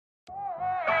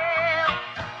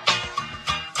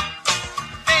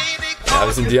Ja,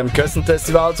 wir sind hier im Kössen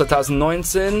Testival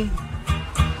 2019.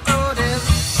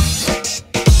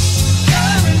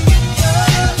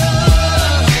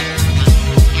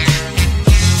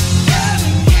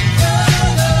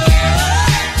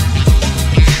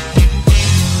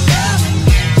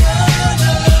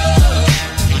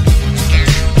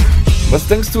 Was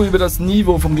denkst du über das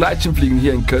Niveau vom Gleitschirmfliegen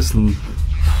hier in Kössen?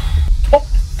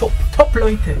 Top,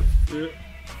 Leute!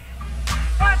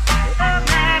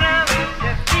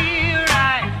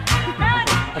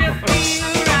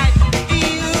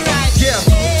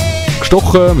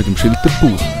 Gestochen mit dem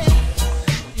Schilderbuch.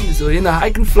 So in der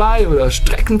Hikenfly oder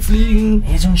Streckenfliegen.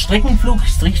 Hey, so ein Streckenflug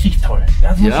ist richtig toll.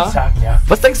 Das muss ich sagen, ja.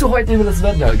 Was denkst du heute über das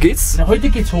Wetter? Geht's? Na, heute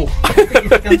geht's hoch. Heute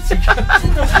geht's ganz sicher.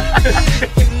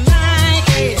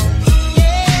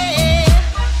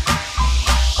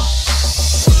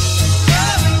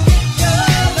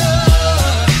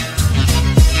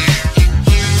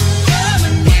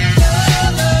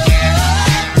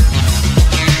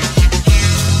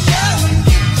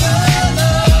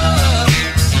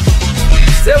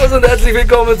 Servus und herzlich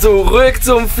willkommen zurück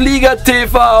zum Flieger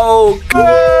TV.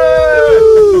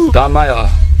 Dan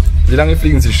Meier, wie lange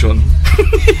fliegen Sie schon?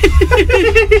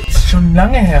 Das ist schon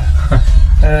lange her.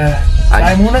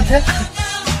 3 Monate.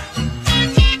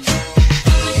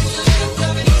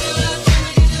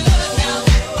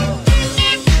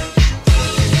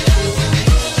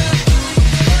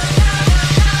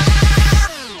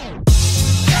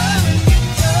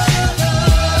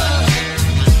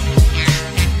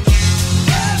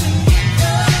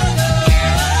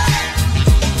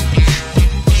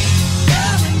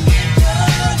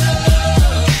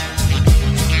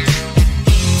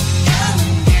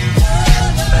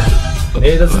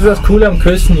 Nee, das ist das Coole am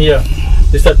Kössen hier.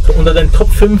 Das ist unter den Top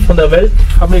 5 von der Welt,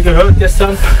 haben wir gehört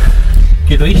gestern.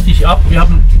 Geht richtig ab. Wir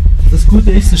haben, das Gute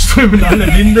ist, es strömen alle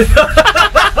Winde.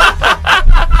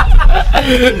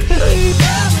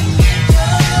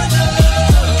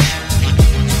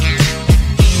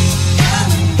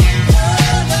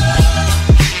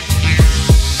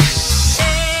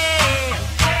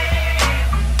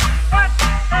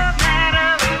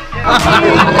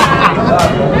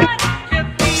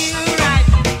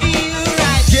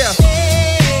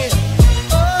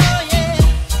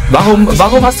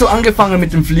 Warum hast du angefangen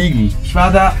mit dem Fliegen? Ich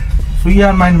war da früher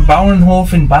an meinem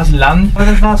Bauernhof in Basel-Land.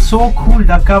 Das war so cool,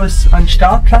 da gab es einen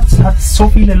Startplatz, hat so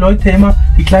viele Leute immer,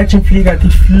 die Gleitschirmflieger, die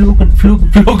flogen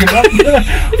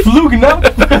ab.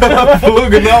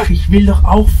 Ich will doch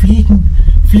auch fliegen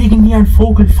wie ein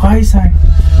Vogel, frei sein,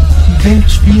 die Welt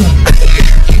spielen.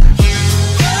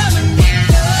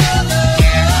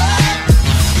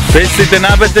 Beste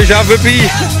daneben ist auch vorbei.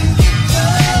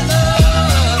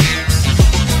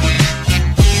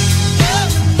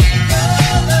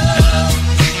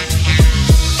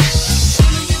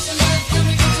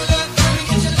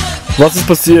 Was ist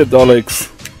passiert, Alex?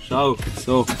 Schau,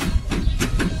 so.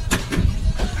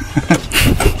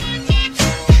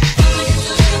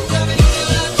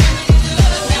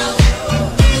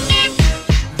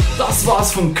 Das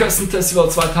war's vom Kössen Testival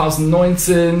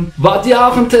 2019. Wart ihr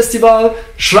auch im Festival?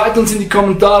 Schreibt uns in die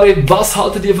Kommentare, was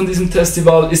haltet ihr von diesem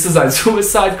Festival? Ist es ein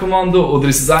Suicide-Kommando oder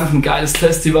ist es einfach ein geiles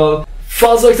Festival?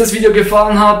 Falls euch das Video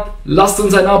gefallen hat, lasst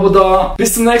uns ein Abo da.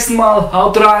 Bis zum nächsten Mal,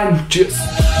 haut rein, tschüss.